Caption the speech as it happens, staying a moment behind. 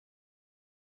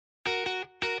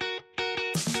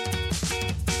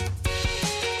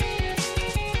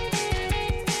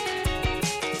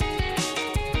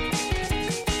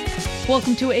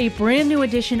Welcome to a brand new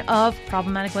edition of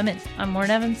Problematic Women. I'm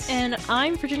Lauren Evans. And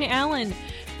I'm Virginia Allen.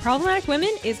 Problematic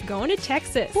Women is going to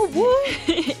Texas. Woo woo.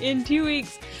 In 2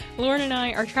 weeks, Lauren and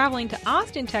I are traveling to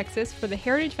Austin, Texas for the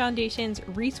Heritage Foundation's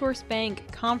Resource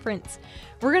Bank Conference.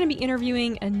 We're going to be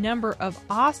interviewing a number of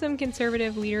awesome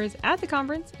conservative leaders at the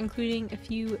conference, including a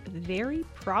few very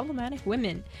problematic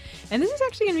women. And this is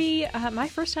actually going to be my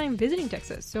first time visiting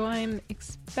Texas, so I'm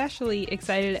especially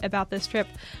excited about this trip.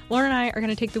 Lauren and I are going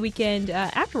to take the weekend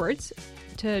afterwards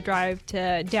to drive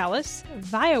to Dallas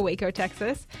via Waco,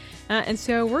 Texas. And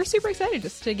so we're super excited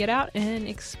just to get out and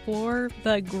explore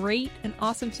the great and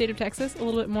awesome state of Texas a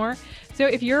little bit more. So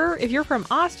if you're from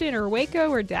Austin or Waco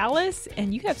or Dallas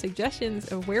and you have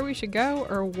suggestions of where we should go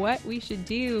or what we should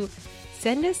do,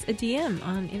 send us a DM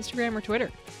on Instagram or Twitter.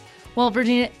 Well,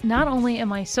 Virginia, not only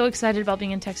am I so excited about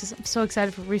being in Texas, I'm so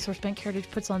excited for Resource Bank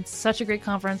Heritage puts on such a great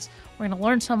conference. We're going to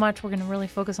learn so much. We're going to really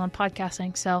focus on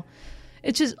podcasting. So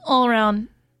it's just all around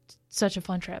such a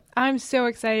fun trip. I'm so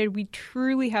excited. We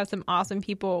truly have some awesome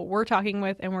people we're talking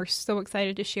with, and we're so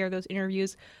excited to share those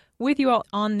interviews with you all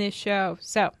on this show.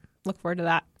 So look forward to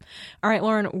that. All right,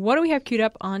 Lauren, what do we have queued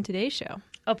up on today's show?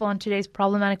 Up on today's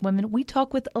Problematic Women, we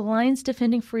talk with Alliance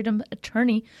Defending Freedom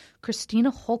attorney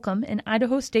Christina Holcomb and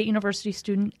Idaho State University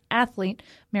student athlete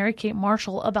Mary Kate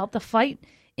Marshall about the fight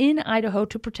in Idaho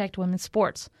to protect women's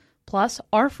sports. Plus,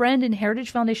 our friend and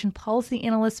Heritage Foundation policy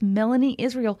analyst Melanie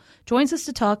Israel joins us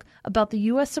to talk about the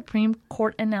U.S. Supreme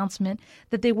Court announcement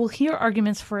that they will hear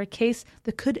arguments for a case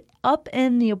that could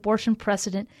upend the abortion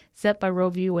precedent set by Roe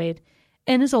v. Wade.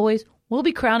 And as always, we'll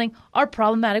be crowning our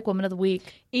Problematic Woman of the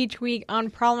Week. Each week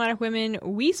on Problematic Women,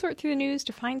 we sort through the news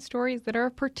to find stories that are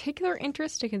of particular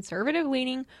interest to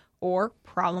conservative-leaning or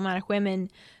problematic women,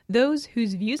 those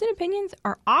whose views and opinions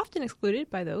are often excluded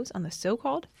by those on the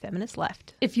so-called feminist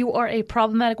left. If you are a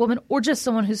problematic woman or just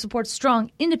someone who supports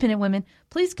strong, independent women,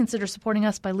 please consider supporting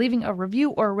us by leaving a review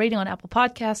or a rating on Apple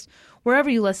Podcasts, wherever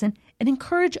you listen, and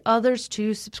encourage others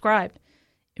to subscribe.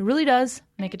 It really does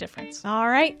make a difference. All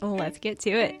right, let's get to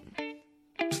it.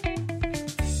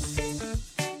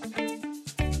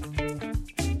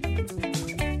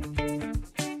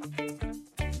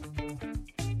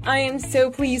 I am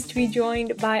so pleased to be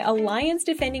joined by Alliance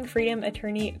Defending Freedom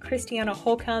attorney Christina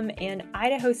Holcomb and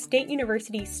Idaho State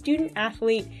University student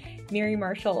athlete Mary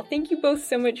Marshall. Thank you both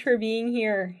so much for being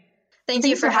here. Thank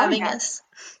you for having us.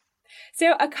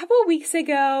 So a couple of weeks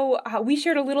ago, we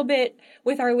shared a little bit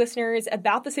with our listeners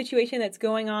about the situation that's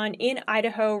going on in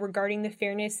Idaho regarding the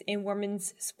Fairness in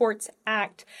Women's Sports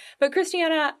Act. But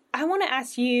Christiana, I want to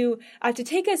ask you to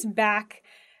take us back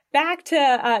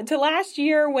to last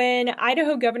year when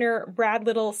Idaho Governor Brad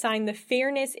Little signed the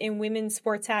Fairness in Women's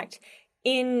Sports Act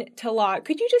into law.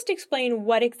 Could you just explain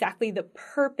what exactly the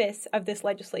purpose of this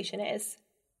legislation is?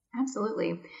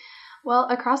 Absolutely. Well,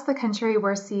 across the country,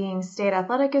 we're seeing state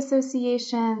athletic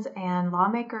associations and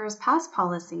lawmakers pass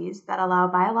policies that allow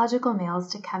biological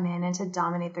males to come in and to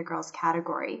dominate the girls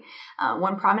category.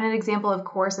 One prominent example, of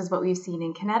course, is what we've seen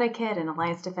in Connecticut, and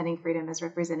Alliance Defending Freedom is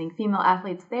representing female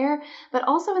athletes there, but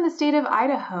also in the state of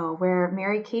Idaho, where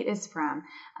Mary Kate is from.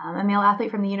 A male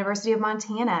athlete from the University of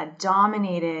Montana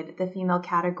dominated the female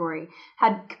category,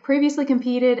 had previously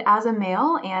competed as a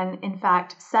male, and in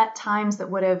fact set times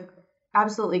that would have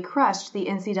absolutely crushed the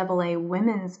NCAA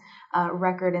women's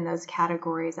record in those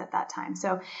categories at that time.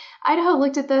 So Idaho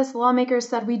looked at this. Lawmakers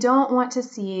said, we don't want to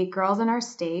see girls in our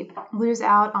state lose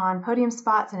out on podium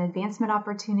spots and advancement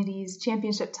opportunities,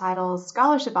 championship titles,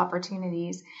 scholarship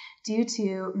opportunities due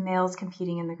to males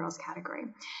competing in the girls category.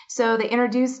 So they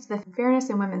introduced the Fairness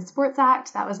in Women's Sports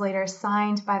Act that was later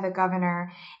signed by the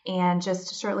governor and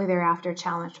just shortly thereafter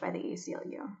challenged by the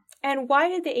ACLU. And why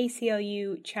did the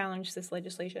ACLU challenge this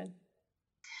legislation?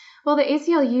 Well, the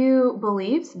ACLU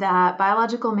believes that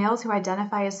biological males who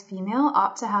identify as female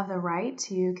ought to have the right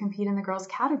to compete in the girls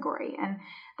category. And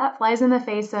that flies in the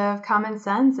face of common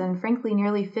sense and, frankly,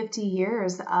 nearly 50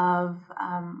 years of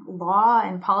law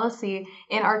and policy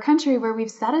in our country where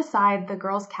we've set aside the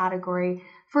girls category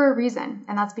for a reason,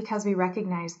 and that's because we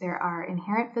recognize there are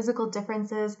inherent physical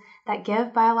differences that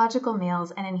give biological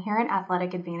males an inherent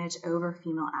athletic advantage over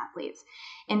female athletes.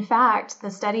 In fact, the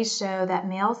studies show that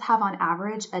males have on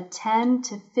average a 10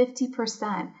 to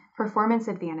 50% performance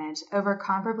advantage over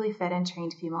comparably fit and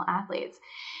trained female athletes.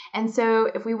 And so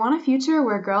if we want a future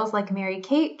where girls like Mary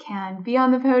Kate can be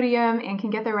on the podium and can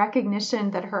get the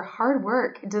recognition that her hard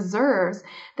work deserves,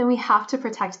 then we have to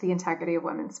protect the integrity of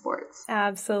women's sports.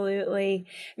 Absolutely.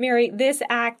 Mary, this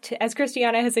act, as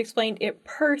Christiana has explained, it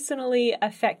personally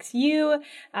affects you.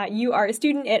 You are a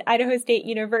student at Idaho State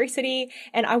University,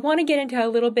 and I want to get into a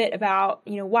little bit about,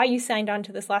 why you signed on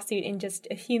to this lawsuit in just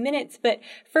a few minutes. But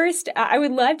first, I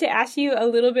would love to ask you a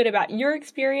little bit about your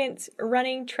experience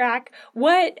running track.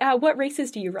 What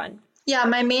races do you run? Yeah,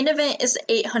 my main event is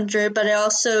 800, but I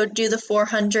also do the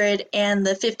 400 and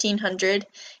the 1500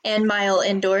 and mile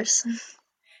indoors.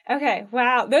 Okay,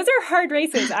 wow. Those are hard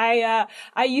races. I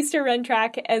used to run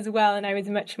track as well, and I was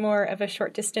much more of a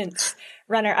short distance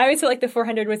runner. I always felt like the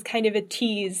 400 was kind of a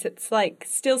tease. It's like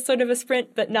still sort of a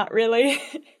sprint, but not really.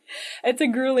 It's a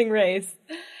grueling race.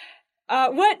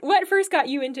 What first got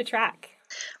you into track?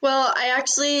 Well, I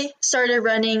actually started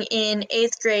running in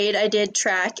 8th grade. I did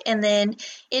track, and then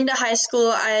into high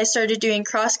school, I started doing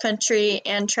cross country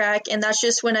and track, and that's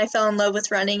just when I fell in love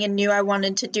with running and knew I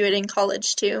wanted to do it in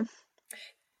college too.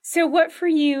 So what for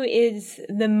you is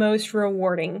the most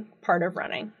rewarding part of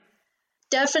running?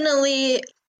 Definitely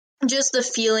just the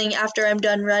feeling after I'm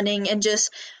done running, and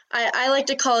just I like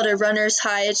to call it a runner's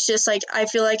high. It's just like I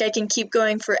feel like I can keep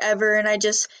going forever, and I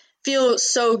just feel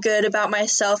so good about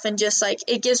myself, and just like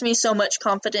it gives me so much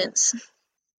confidence.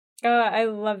 Oh, I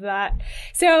love that.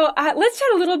 So let's chat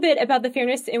a little bit about the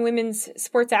Fairness in Women's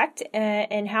Sports Act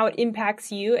and how it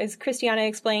impacts you. As Christiana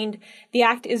explained, the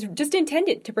act is just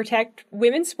intended to protect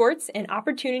women's sports and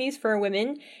opportunities for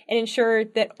women and ensure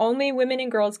that only women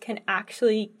and girls can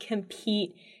actually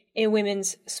compete in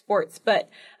women's sports. But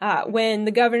when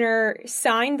the governor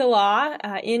signed the law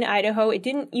in Idaho, it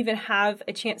didn't even have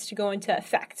a chance to go into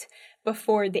effect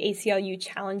before the ACLU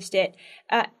challenged it.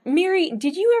 Mary,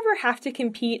 did you ever have to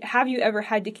compete? Have you ever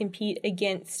had to compete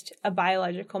against a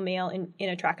biological male in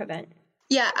a track event?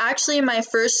 Yeah, actually my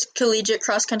first collegiate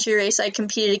cross-country race, I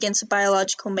competed against a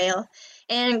biological male.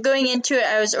 And going into it,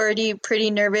 I was already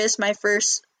pretty nervous, my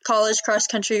first college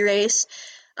cross-country race.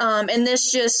 And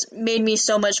this just made me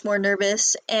so much more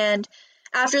nervous. And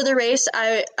after the race,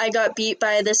 I got beat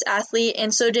by this athlete,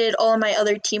 and so did all of my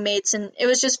other teammates. And it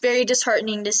was just very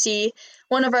disheartening to see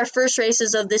one of our first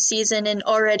races of the season, and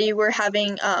already we're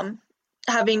having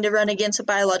to run against a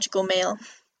biological male.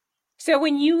 So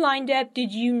when you lined up,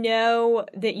 did you know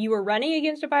that you were running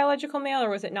against a biological male, or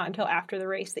was it not until after the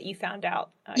race that you found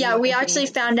out? Yeah, we actually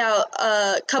found out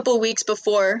a couple weeks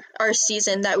before our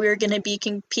season that we were going to be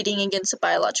competing against a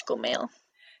biological male.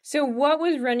 So what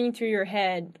was running through your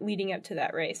head leading up to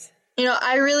that race?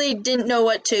 I really didn't know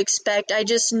what to expect. I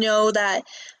just know that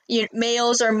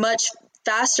males are much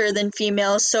faster than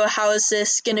females, so how is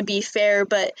this going to be fair?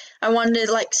 But I wanted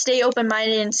to stay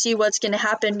open-minded and see what's going to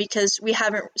happen, because we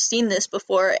haven't seen this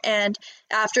before. And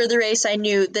after the race, I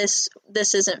knew this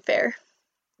isn't fair.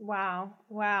 Wow.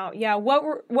 Yeah. What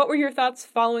were your thoughts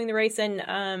following the race?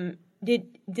 And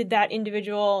did that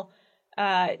individual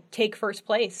take first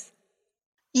place?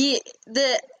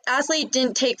 The athlete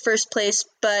didn't take first place,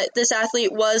 but this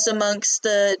athlete was amongst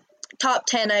the top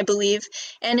 10, I believe.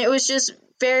 And it was just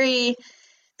very,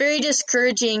 very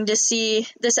discouraging to see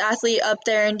this athlete up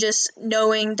there, and just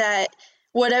knowing that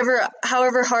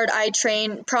however hard I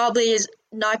train probably is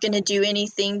not going to do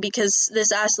anything, because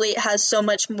this athlete has so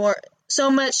much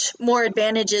more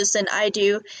advantages than I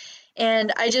do.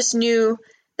 And I just knew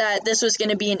that this was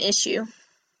going to be an issue.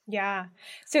 Yeah.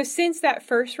 So since that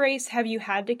first race, have you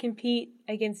had to compete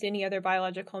against any other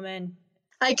biological men?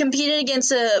 I competed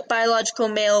against a biological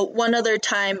male one other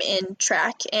time in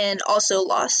track, and also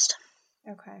lost.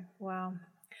 Okay. Wow.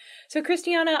 So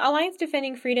Christiana, Alliance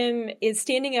Defending Freedom is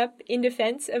standing up in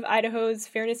defense of Idaho's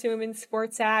Fairness in Women's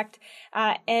Sports Act.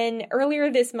 And earlier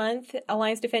this month,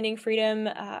 Alliance Defending Freedom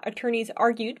attorneys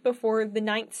argued before the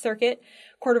Ninth Circuit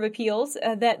Court of Appeals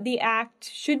that the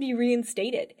act should be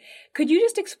reinstated. Could you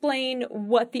just explain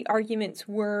what the arguments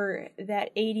were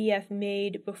that ADF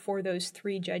made before those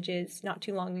three judges not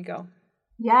too long ago?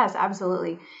 Yes,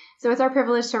 absolutely. So it's our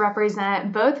privilege to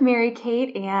represent both Mary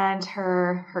Kate and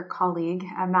her colleague,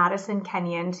 Madison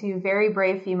Kenyon, two very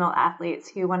brave female athletes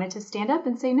who wanted to stand up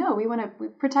and say, no, we want to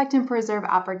protect and preserve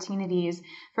opportunities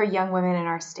for young women in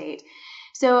our state.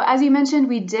 So as you mentioned,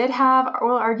 we did have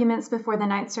oral arguments before the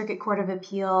Ninth Circuit Court of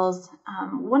Appeals.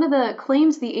 One of the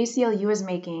claims the ACLU is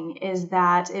making is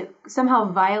that it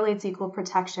somehow violates equal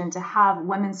protection to have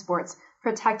women's sports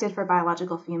protected for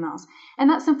biological females. And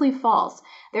that's simply false.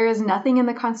 There is nothing in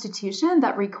the Constitution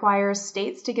that requires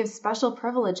states to give special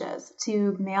privileges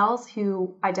to males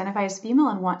who identify as female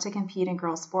and want to compete in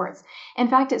girls' sports. In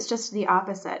fact, it's just the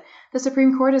opposite. The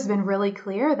Supreme Court has been really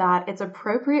clear that it's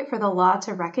appropriate for the law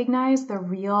to recognize the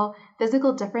real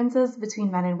physical differences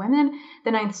between men and women.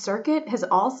 The Ninth Circuit has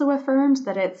also affirmed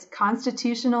that it's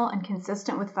constitutional and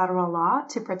consistent with federal law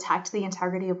to protect the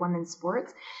integrity of women's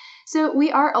sports. So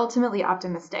we are ultimately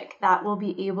optimistic that we'll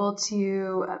be able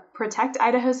to protect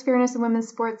Idaho's Fairness in Women's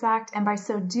Sports Act, and by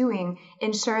so doing,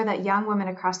 ensure that young women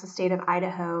across the state of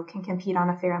Idaho can compete on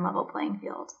a fair and level playing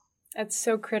field. That's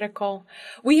so critical.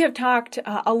 We have talked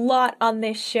a lot on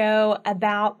this show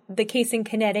about the case in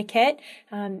Connecticut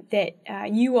that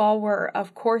you all were,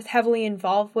 of course, heavily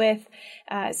involved with.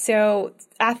 So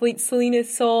athletes Selena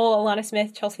Soule, Alana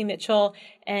Smith, Chelsea Mitchell,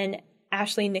 and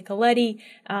Ashley Nicoletti,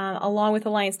 along with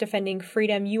Alliance Defending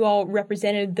Freedom, you all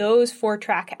represented those 4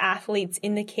 track athletes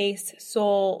in the case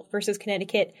Soule versus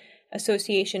Connecticut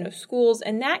Association of Schools,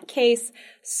 and that case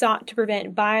sought to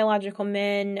prevent biological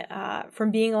men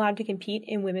from being allowed to compete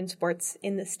in women's sports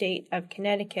in the state of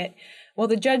Connecticut. Well,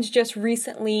 the judge just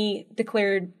recently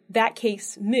declared that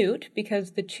case moot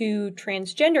because the 2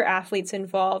 transgender athletes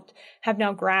involved have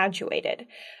now graduated.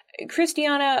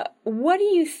 Christiana, what do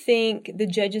you think the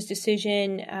judge's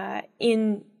decision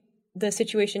in the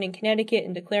situation in Connecticut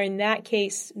and declaring that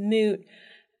case moot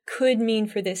could mean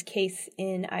for this case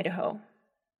in Idaho?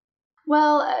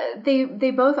 Well,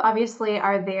 they both obviously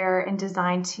are there and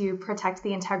designed to protect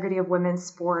the integrity of women's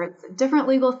sports. Different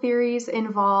legal theories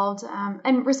involved,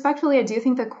 and respectfully, I do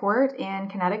think the court in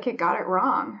Connecticut got it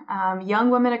wrong. Young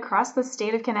women across the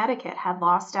state of Connecticut had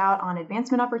lost out on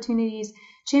advancement opportunities,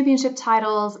 championship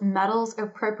titles, medals,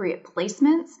 appropriate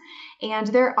placements, and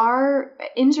there are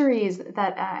injuries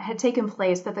that had taken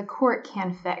place that the court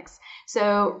can fix.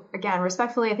 So again,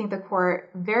 respectfully, I think the court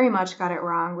very much got it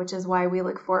wrong, which is why we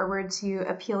look forward to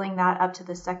appealing that up to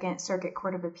the Second Circuit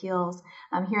Court of Appeals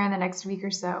here in the next week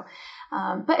or so.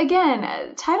 But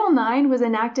again, Title IX was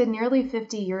enacted nearly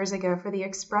 50 years ago for the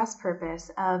express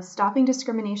purpose of stopping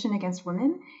discrimination against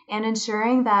women and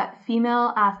ensuring that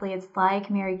female athletes like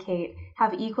Mary Kate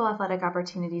have equal athletic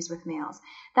opportunities with males.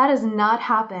 That does not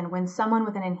happen when someone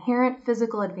with an inherent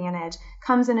physical advantage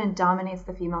comes in and dominates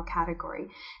the female category.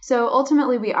 So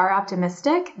ultimately, we are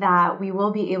optimistic that we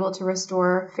will be able to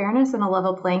restore fairness and a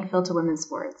level playing field to women's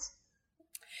sports.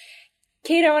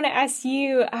 Kate, I want to ask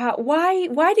you,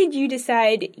 why did you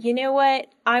decide, you know what,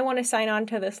 I want to sign on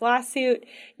to this lawsuit?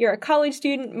 You're a college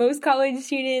student. Most college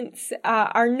students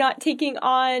are not taking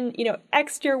on,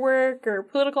 extra work or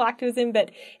political activism,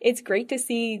 but it's great to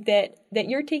see that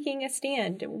you're taking a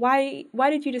stand. Why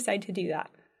did you decide to do that?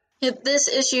 Yeah, this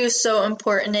issue is so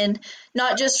important, and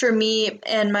not just for me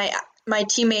and my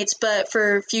teammates, but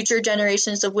for future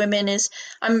generations of women.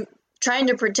 I'm trying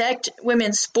to protect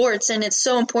women's sports, and it's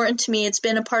so important to me. It's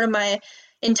been a part of my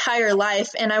entire life,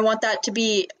 and I want that to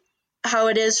be how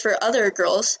it is for other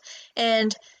girls.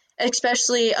 And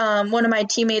especially one of my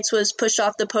teammates was pushed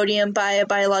off the podium by a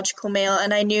biological male,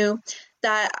 and I knew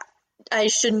that I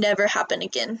should never happen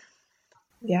again.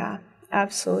 Yeah,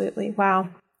 absolutely. Wow.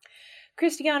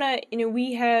 Christiana,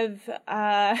 we have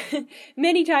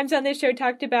many times on this show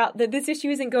talked about that this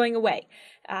issue isn't going away.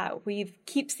 We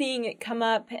keep seeing it come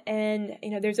up, and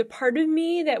there's a part of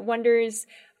me that wonders,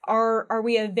 are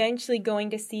we eventually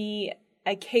going to see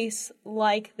a case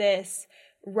like this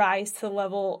rise to the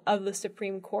level of the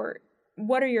Supreme Court?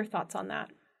 What are your thoughts on that?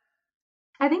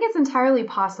 I think it's entirely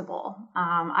possible.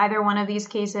 Either one of these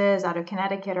cases out of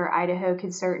Connecticut or Idaho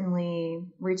could certainly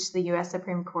reach the U.S.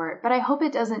 Supreme Court, but I hope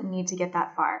it doesn't need to get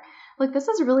that far. Look, this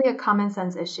is really a common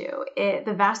sense issue.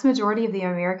 The vast majority of the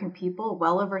American people,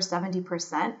 well over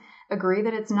 70%, agree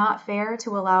that it's not fair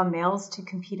to allow males to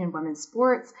compete in women's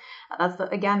sports. That's,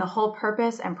 again, the whole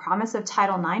purpose and promise of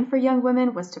Title IX for young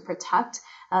women was to protect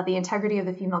the integrity of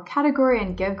the female category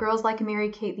and give girls like Mary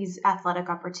Kate these athletic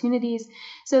opportunities.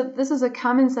 So this is a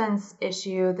common sense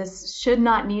issue. This should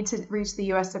not need to reach the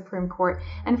U.S. Supreme Court.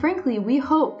 And frankly, we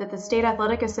hope that the state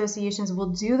athletic associations will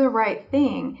do the right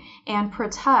thing and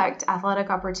protect athletic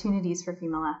opportunities for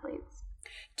female athletes.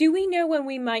 Do we know when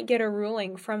we might get a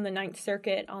ruling from the Ninth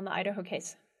Circuit on the Idaho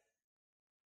case?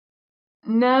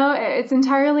 No, it's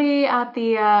entirely at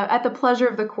the pleasure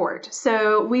of the court.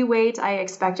 So we wait. I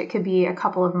expect it could be a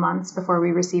couple of months before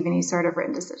we receive any sort of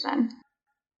written decision.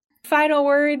 Final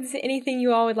words, anything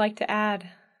you all would like to add?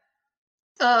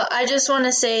 I just want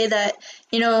to say that,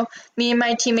 me and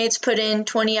my teammates put in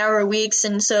 20-hour weeks,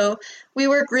 and so we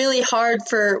work really hard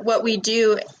for what we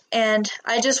do, and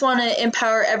I just want to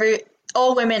empower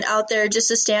all women out there just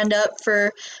to stand up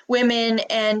for women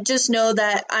and just know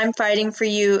that I'm fighting for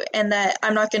you and that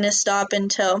I'm not going to stop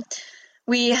until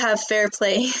we have fair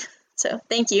play. So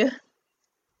thank you.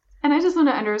 And I just want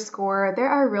to underscore, there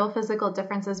are real physical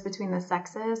differences between the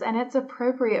sexes, and it's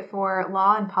appropriate for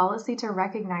law and policy to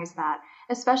recognize that,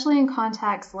 especially in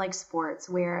contexts like sports,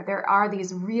 where there are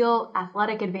these real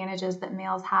athletic advantages that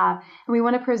males have, and we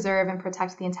want to preserve and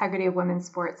protect the integrity of women's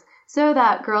sports so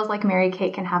that girls like Mary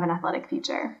Kate can have an athletic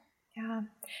future. Yeah.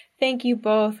 Thank you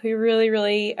both. We really,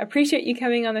 really appreciate you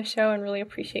coming on the show and really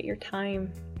appreciate your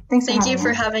time. Thank you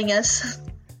for having us.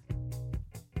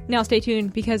 Now stay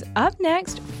tuned, because up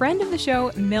next, friend of the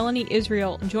show, Melanie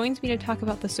Israel, joins me to talk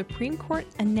about the Supreme Court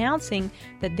announcing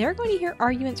that they're going to hear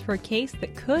arguments for a case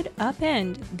that could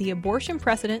upend the abortion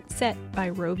precedent set by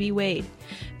Roe v. Wade.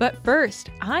 But first,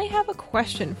 I have a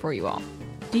question for you all.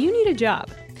 Do you need a job?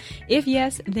 If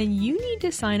yes, then you need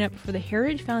to sign up for the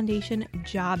Heritage Foundation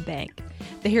Job Bank.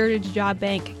 The Heritage Job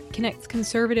Bank connects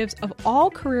conservatives of all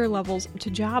career levels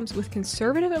to jobs with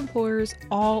conservative employers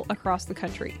all across the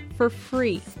country for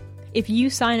free. If you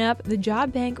sign up, the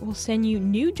Job Bank will send you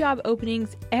new job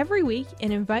openings every week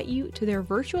and invite you to their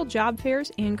virtual job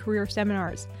fairs and career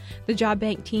seminars. The Job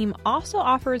Bank team also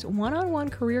offers one-on-one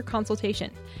career consultation.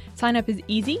 Sign up is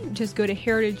easy. Just go to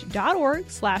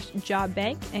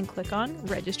heritage.org/jobbank and click on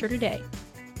Register Today.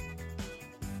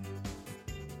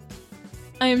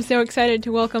 I am so excited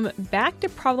to welcome back to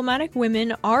Problematic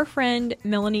Women our friend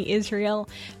Melanie Israel.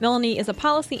 Melanie is a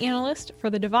policy analyst for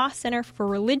the DeVos Center for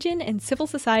Religion and Civil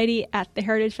Society at the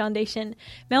Heritage Foundation.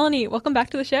 Melanie, welcome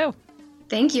back to the show.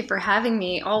 Thank you for having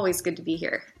me. Always good to be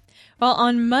here. Well,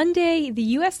 on Monday, the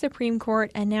U.S. Supreme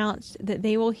Court announced that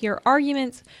they will hear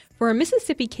arguments for a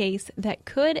Mississippi case that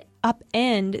could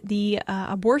upend the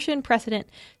abortion precedent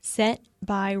set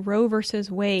by Roe versus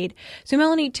Wade. So,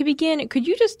 Melanie, to begin, could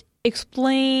you just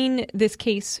explain this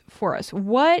case for us?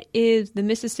 What is the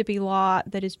Mississippi law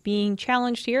that is being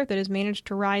challenged here that has managed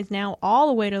to rise now all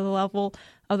the way to the level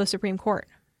of the Supreme Court?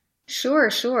 Sure.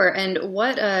 And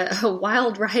what a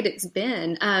wild ride it's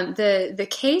been. The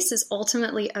case is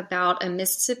ultimately about a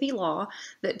Mississippi law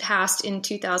that passed in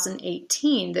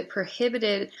 2018 that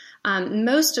prohibited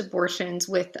most abortions,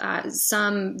 with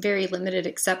some very limited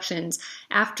exceptions,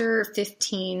 after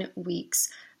 15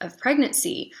 weeks of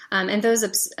pregnancy. And those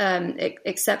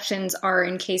exceptions are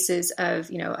in cases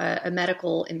of, a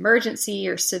medical emergency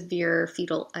or severe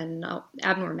fetal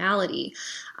abnormality.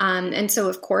 And so,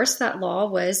 of course, that law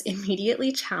was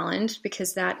immediately challenged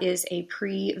because that is a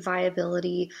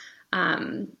pre-viability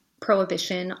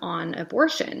prohibition on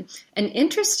abortion. And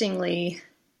interestingly,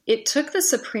 it took the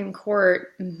Supreme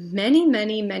Court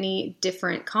many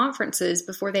different conferences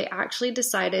before they actually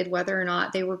decided whether or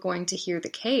not they were going to hear the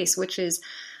case, which is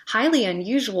highly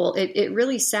unusual. It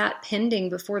really sat pending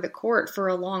before the court for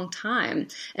a long time.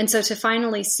 And so to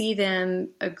finally see them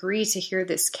agree to hear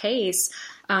this case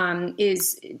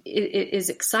is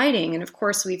exciting. And of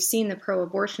course, we've seen the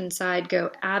pro-abortion side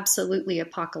go absolutely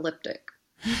apocalyptic.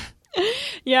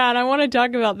 Yeah, and I want to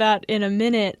talk about that in a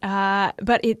minute.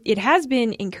 But it has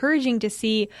been encouraging to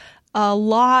see a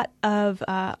lot of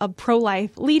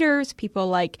pro-life leaders, people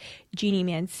like Jeannie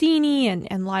Mancini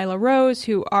and Lila Rose,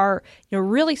 who are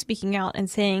really speaking out and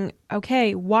saying,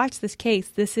 "Okay, watch this case.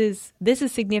 This is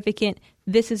significant.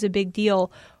 This is a big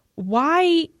deal."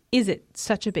 Why is it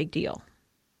such a big deal?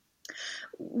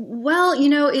 Well,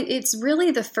 it's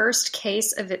really the first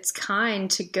case of its kind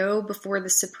to go before the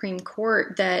Supreme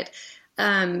Court that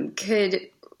could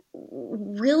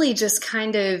really just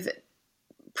kind of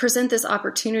present this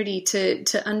opportunity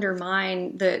to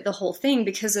undermine the whole thing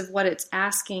because of what it's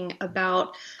asking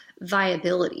about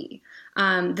viability.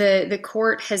 The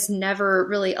court has never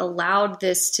really allowed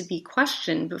this to be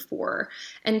questioned before.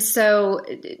 And so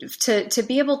to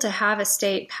be able to have a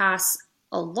state pass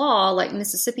a law like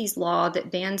Mississippi's law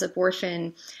that bans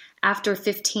abortion after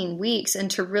 15 weeks and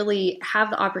to really have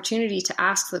the opportunity to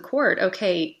ask the court,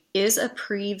 okay, is a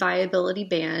pre-viability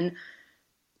ban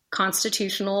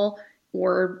constitutional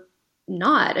or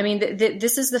not? I mean,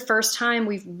 this is the first time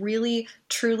we've really,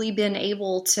 truly been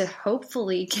able to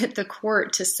hopefully get the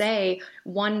court to say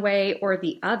one way or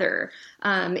the other.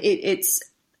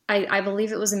 I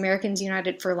believe it was Americans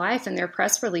United for Life in their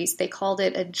press release. They called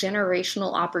it a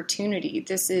generational opportunity.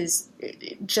 This is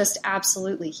just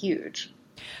absolutely huge.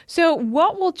 So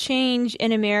what will change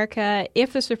in America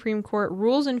if the Supreme Court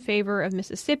rules in favor of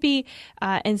Mississippi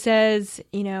and says,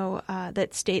 that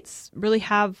states really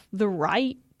have the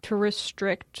right to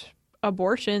restrict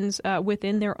abortions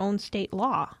within their own state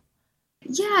law?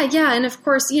 Yeah, and of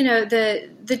course,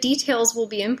 the details will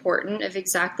be important of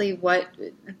exactly what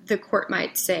the court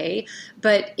might say.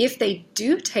 But if they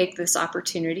do take this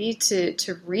opportunity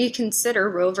to reconsider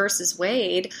Roe versus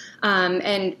Wade,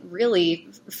 and really,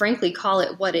 frankly, call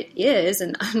it what it is,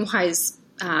 an unwise,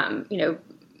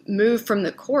 move from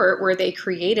the court where they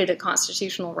created a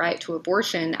constitutional right to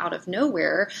abortion out of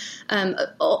nowhere,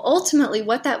 ultimately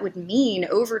what that would mean,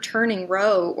 overturning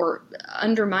Roe or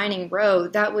undermining Roe,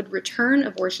 that would return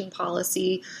abortion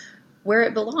policy where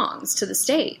it belongs, to the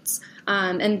states.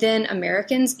 And then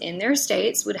Americans in their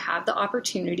states would have the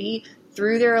opportunity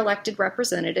through their elected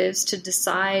representatives to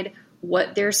decide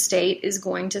what their state is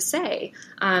going to say.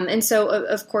 And so,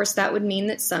 of course, that would mean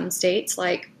that some states,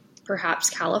 like perhaps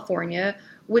California,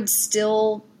 would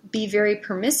still be very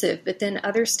permissive, but then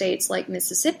other states like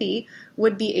Mississippi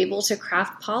would be able to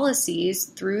craft policies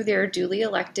through their duly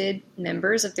elected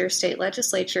members of their state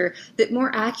legislature that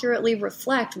more accurately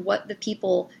reflect what the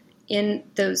people in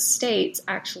those states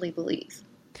actually believe.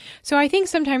 So I think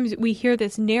sometimes we hear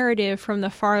this narrative from the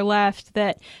far left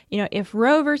that, if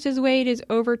Roe versus Wade is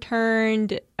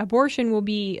overturned, abortion will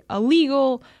be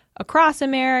illegal across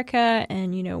America,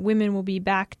 and, women will be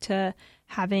back to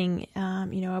having,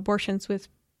 abortions with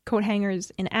coat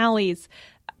hangers in alleys.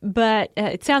 But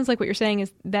it sounds like what you're saying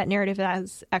is that narrative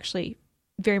is actually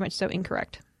very much so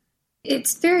incorrect.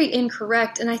 It's very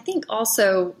incorrect. And I think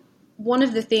also one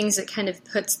of the things that kind of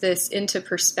puts this into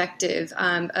perspective,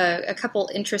 a couple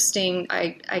interesting,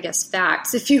 I guess,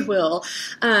 facts, if you will,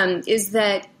 is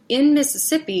that in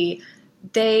Mississippi,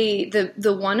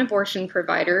 the one abortion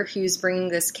provider who's bringing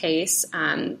this case,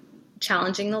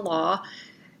 challenging the law,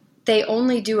 they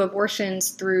only do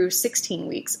abortions through 16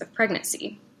 weeks of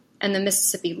pregnancy. And the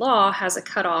Mississippi law has a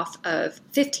cutoff of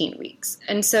 15 weeks.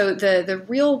 And so the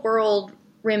real world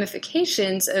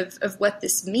ramifications of what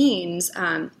this means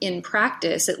in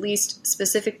practice, at least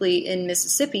specifically in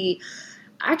Mississippi,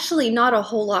 actually not a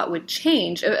whole lot would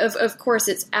change. Of course,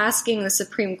 it's asking the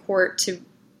Supreme Court to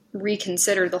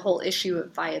reconsider the whole issue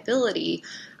of viability.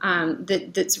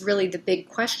 That's really the big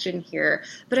question here.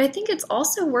 But I think it's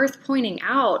also worth pointing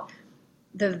out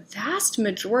the vast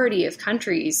majority of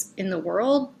countries in the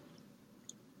world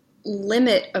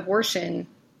limit abortion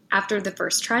after the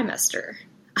first trimester.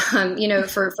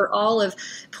 For all of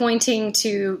pointing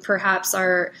to perhaps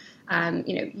our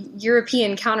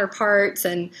European counterparts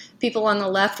and people on the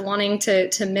left wanting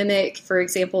to mimic, for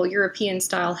example,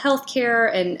 European-style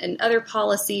healthcare and other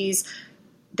policies,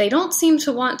 they don't seem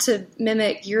to want to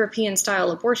mimic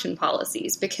European-style abortion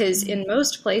policies, because in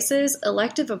most places,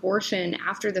 elective abortion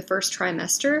after the first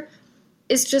trimester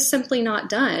is just simply not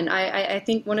done. I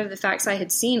think one of the facts I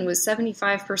had seen was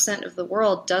 75% of the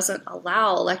world doesn't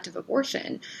allow elective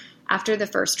abortion after the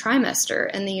first trimester,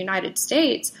 and the United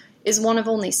States is one of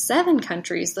only 7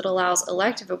 countries that allows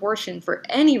elective abortion for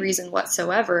any reason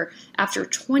whatsoever after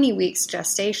 20 weeks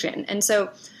gestation. And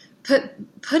so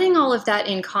putting all of that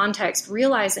in context,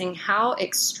 realizing how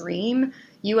extreme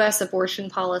U.S. abortion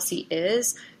policy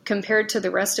is compared to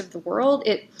the rest of the world,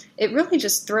 it really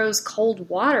just throws cold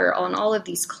water on all of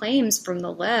these claims from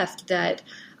the left that,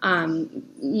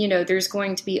 there's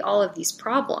going to be all of these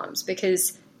problems,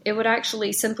 because it would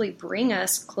actually simply bring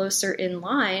us closer in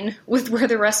line with where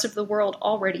the rest of the world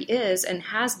already is and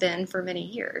has been for many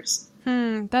years.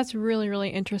 That's really, really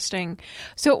interesting.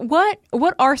 So what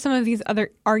are some of these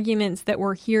other arguments that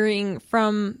we're hearing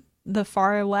from the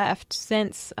far left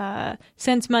since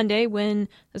Monday, when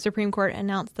the Supreme Court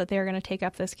announced that they are going to take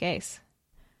up this case?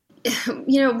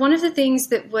 One of the things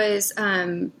that was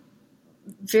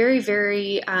very,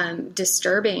 very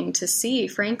disturbing to see,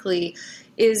 frankly,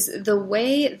 is the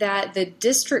way that the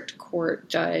district court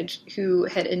judge who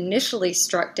had initially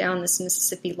struck down this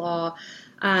Mississippi law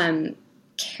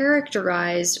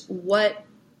characterized what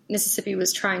Mississippi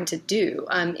was trying to do.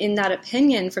 In that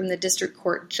opinion from the district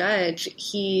court judge,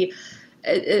 he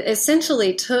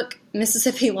essentially took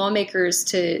Mississippi lawmakers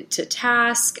to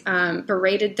task,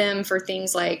 berated them for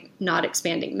things like not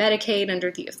expanding Medicaid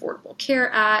under the Affordable Care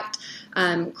Act,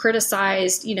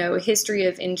 criticized, a history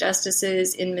of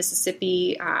injustices in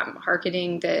Mississippi,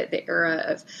 hearkening the era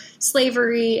of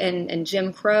slavery and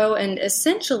Jim Crow, and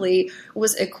essentially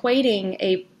was equating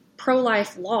a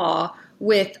pro-life law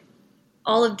with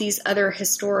all of these other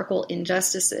historical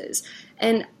injustices.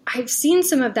 And I've seen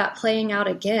some of that playing out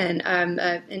again. An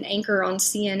anchor on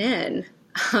CNN,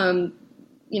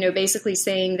 basically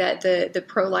saying that the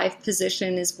pro-life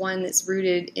position is one that's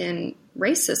rooted in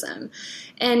racism.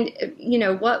 And,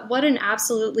 what an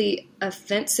absolutely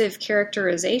offensive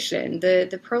characterization.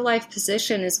 The pro-life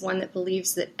position is one that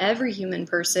believes that every human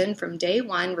person from day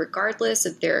one, regardless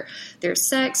of their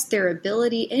sex, their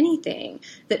ability, anything,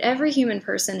 that every human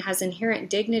person has inherent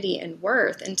dignity and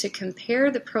worth. And to compare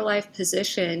the pro-life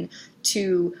position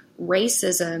to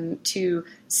racism, to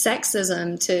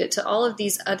sexism, to all of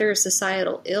these other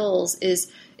societal ills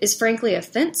is frankly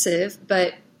offensive,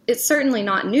 but it's certainly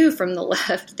not new from the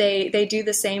left. They do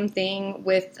the same thing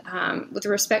with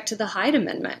respect to the Hyde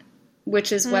Amendment,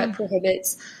 which is what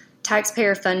prohibits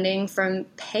taxpayer funding from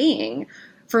paying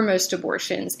for most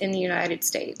abortions in the United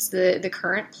States. The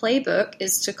current playbook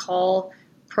is to call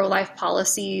pro-life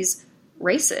policies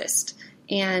racist,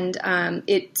 and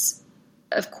it's,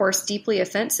 of course, deeply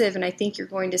offensive, and I think you're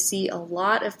going to see a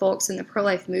lot of folks in the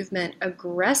pro-life movement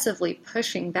aggressively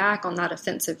pushing back on that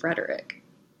offensive rhetoric.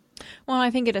 Well, I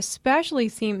think it especially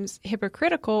seems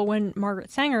hypocritical when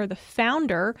Margaret Sanger, the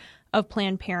founder of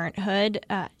Planned Parenthood,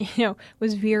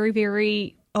 was very,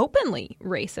 very openly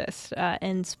racist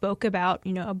and spoke about,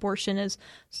 abortion as,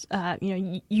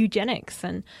 eugenics.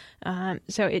 And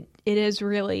so it is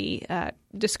really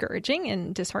discouraging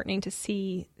and disheartening to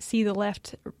see the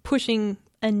left pushing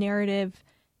a narrative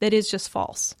that is just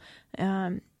false.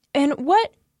 And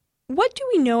what do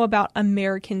we know about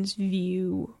Americans'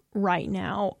 view right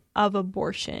now of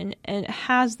abortion, and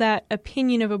has that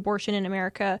opinion of abortion in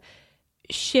America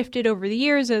shifted over the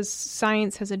years as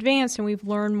science has advanced and we've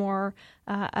learned more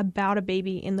about a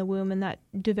baby in the womb and that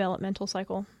developmental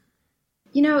cycle?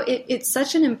 It's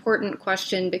such an important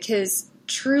question because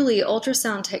truly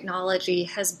ultrasound technology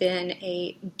has been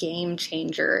a game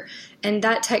changer, and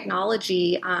that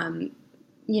technology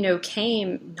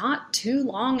came not too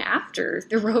long after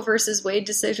the Roe versus Wade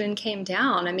decision came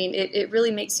down. I mean, it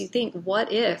really makes you think,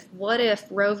 what if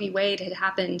Roe v. Wade had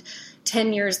happened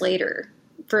 10 years later,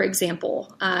 for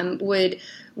example?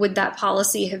 Would that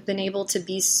policy have been able to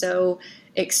be so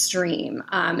extreme?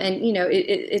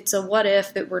 It's a what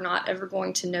if that we're not ever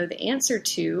going to know the answer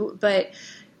to, but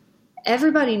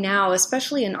everybody now,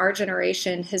 especially in our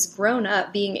generation, has grown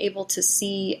up being able to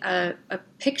see a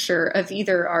picture of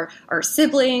either our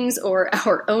siblings or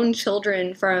our own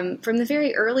children from the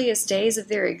very earliest days of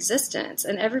their existence.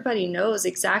 And everybody knows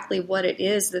exactly what it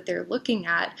is that they're looking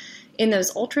at in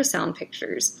those ultrasound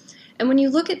pictures. And when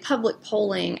you look at public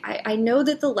polling, I know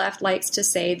that the left likes to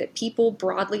say that people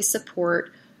broadly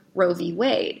support Roe v.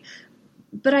 Wade.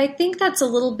 But I think that's a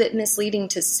little bit misleading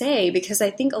to say, because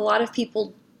I think a lot of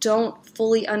people don't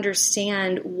fully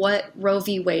understand what Roe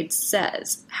v. Wade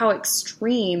says, how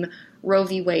extreme Roe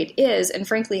v. Wade is, and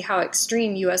frankly, how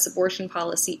extreme U.S. abortion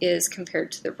policy is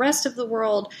compared to the rest of the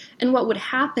world, and what would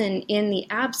happen in the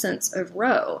absence of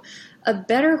Roe. A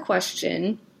better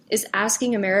question is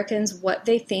asking Americans what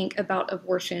they think about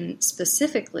abortion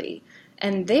specifically.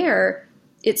 And there,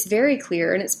 it's very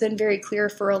clear, and it's been very clear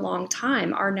for a long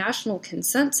time, our national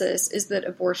consensus is that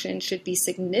abortion should be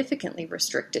significantly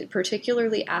restricted,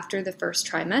 particularly after the first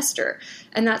trimester.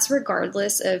 And that's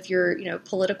regardless of your,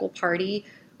 political party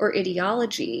or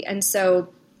ideology. And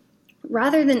so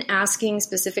rather than asking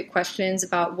specific questions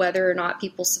about whether or not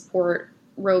people support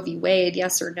Roe v. Wade,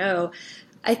 yes or no,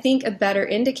 I think a better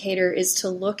indicator is to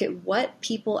look at what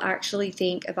people actually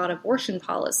think about abortion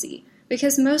policy,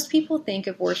 because most people think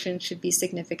abortion should be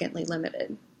significantly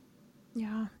limited.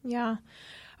 Yeah.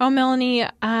 Oh, Melanie,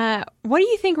 what do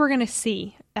you think we're going to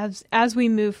see as we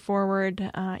move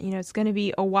forward? It's going to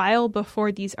be a while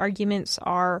before these arguments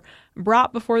are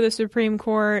brought before the Supreme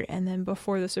Court, and then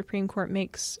before the Supreme Court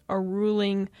makes a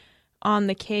ruling on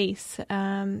the case.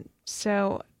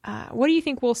 So what do you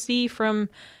think we'll see from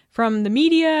the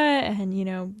media and,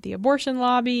 the abortion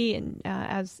lobby, and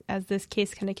as this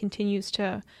case kind of continues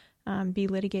to be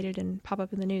litigated and pop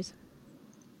up in the news?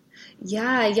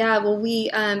 Yeah. Well, we,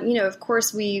 of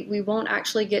course, we won't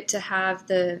actually get to have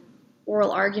the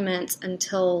oral arguments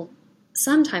until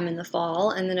sometime in the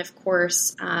fall. And then, of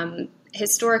course,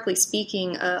 historically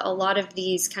speaking, a lot of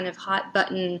these kind of hot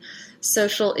button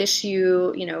social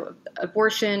issue,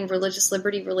 abortion, religious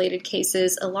liberty related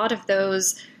cases, a lot of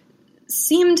those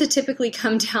seem to typically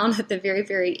come down at the very,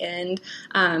 very end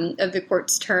of the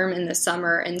court's term in the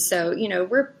summer. And so,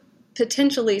 we're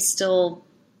potentially still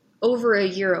over a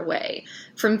year away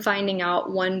from finding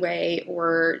out one way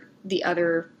or the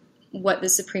other what the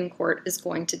Supreme Court is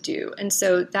going to do. And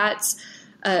so that's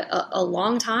a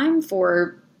long time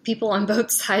for people on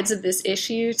both sides of this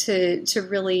issue to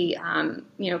really,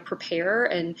 prepare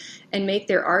and make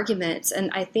their arguments.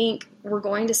 And I think we're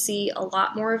going to see a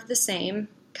lot more of the same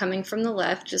coming from the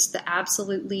left, just the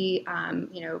absolutely,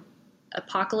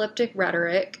 apocalyptic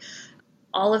rhetoric,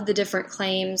 all of the different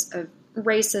claims of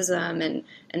racism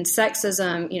and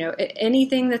sexism,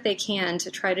 anything that they can to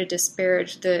try to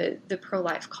disparage the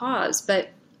pro-life cause. But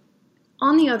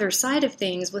on the other side of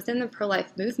things, within the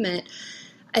pro-life movement,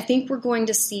 I think we're going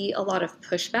to see a lot of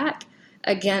pushback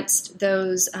against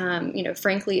those,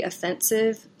 frankly,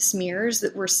 offensive smears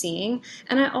that we're seeing.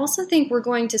 And I also think we're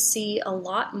going to see a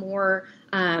lot more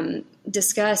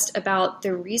discussed about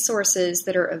the resources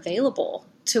that are available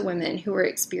to women who are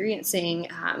experiencing,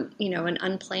 an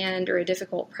unplanned or a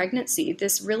difficult pregnancy.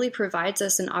 This really provides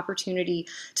us an opportunity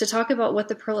to talk about what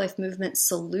the pro-life movement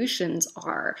solutions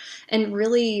are and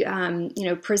really,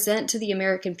 present to the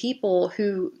American people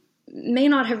who may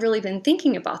not have really been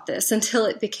thinking about this until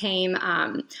it became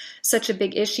such a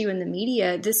big issue in the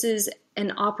media. This is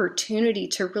an opportunity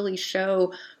to really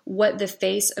show what the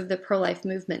face of the pro-life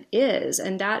movement is.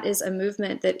 And that is a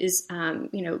movement that is,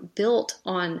 built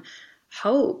on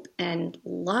hope and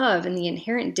love and the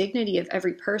inherent dignity of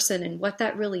every person and what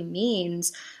that really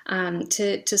means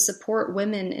to support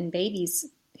women and babies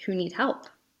who need help.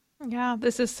 Yeah,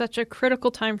 this is such a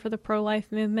critical time for the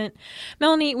pro-life movement.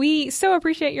 Melanie, we so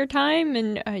appreciate your time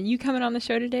and you coming on the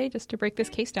show today just to break this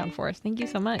case down for us. Thank you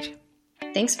so much.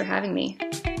 Thanks for having me.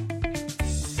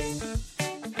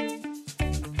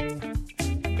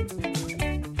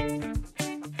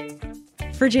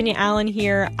 Virginia Allen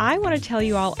here. I want to tell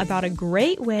you all about a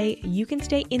great way you can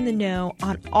stay in the know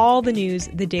on all the news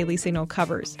the Daily Signal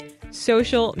covers.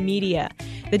 Social media.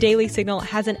 The Daily Signal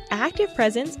has an active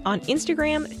presence on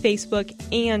Instagram, Facebook,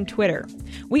 and Twitter.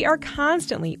 We are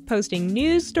constantly posting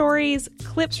news stories,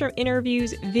 clips from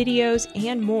interviews, videos,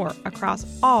 and more across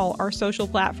all our social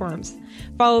platforms.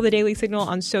 Follow the Daily Signal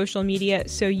on social media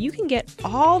so you can get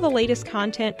all the latest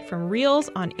content from Reels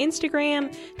on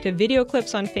Instagram to video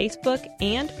clips on Facebook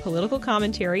and political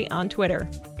commentary on Twitter.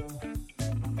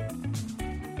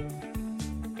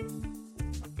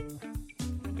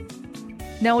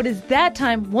 Now it is that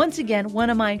time, once again,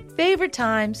 one of my favorite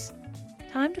times.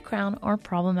 Time to crown our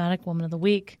Problematic Woman of the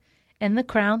Week. And the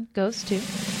crown goes to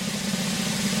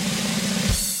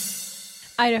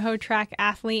Idaho track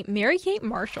athlete Mary Kate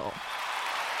Marshall.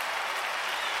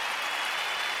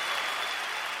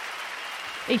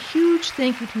 A huge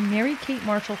thank you to Mary Kate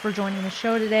Marshall for joining the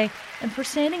show today and for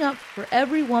standing up for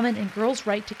every woman and girl's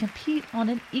right to compete on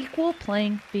an equal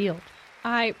playing field.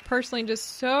 I personally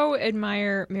just so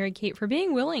admire Mary Kate for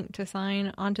being willing to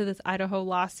sign onto this Idaho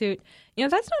lawsuit.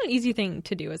 That's not an easy thing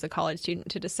to do as a college student,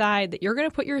 to decide that you're going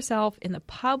to put yourself in the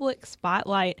public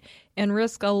spotlight and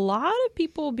risk a lot of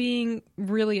people being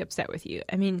really upset with you.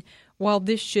 I mean, while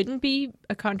this shouldn't be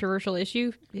a controversial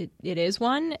issue, it is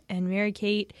one, and Mary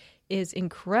Kate is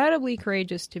incredibly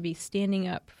courageous to be standing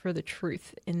up for the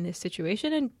truth in this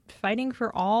situation and fighting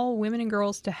for all women and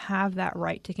girls to have that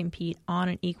right to compete on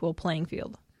an equal playing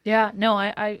field. Yeah, no,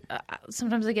 I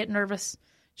sometimes I get nervous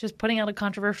just putting out a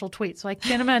controversial tweet. So I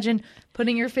can't imagine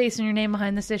putting your face and your name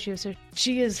behind this issue. So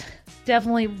she is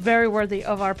definitely very worthy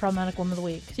of our Problematic Woman of the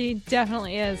Week. She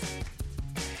definitely is.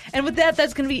 And with that,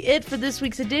 that's going to be it for this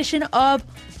week's edition of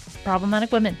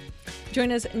Problematic Women.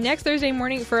 Join us next Thursday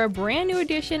morning for a brand new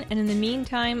edition. And in the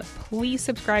meantime, please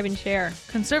subscribe and share.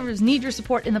 Conservatives need your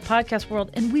support in the podcast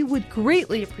world, and we would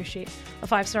greatly appreciate a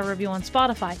 5-star review on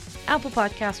Spotify, Apple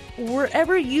Podcasts, or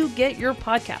wherever you get your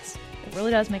podcasts. It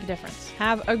really does make a difference.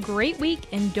 Have a great week,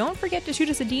 and don't forget to shoot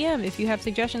us a DM if you have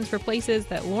suggestions for places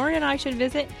that Lauren and I should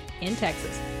visit in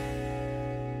Texas.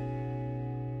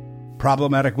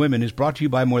 Problematic Women is brought to you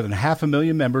by more than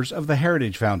 500,000 members of the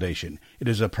Heritage Foundation. It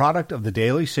is a product of the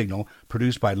Daily Signal,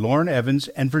 produced by Lauren Evans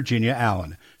and Virginia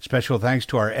Allen. Special thanks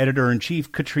to our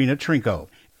editor-in-chief, Katrina Trinko.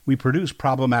 We produce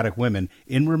Problematic Women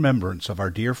in remembrance of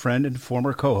our dear friend and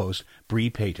former co-host,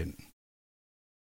 Bree Payton.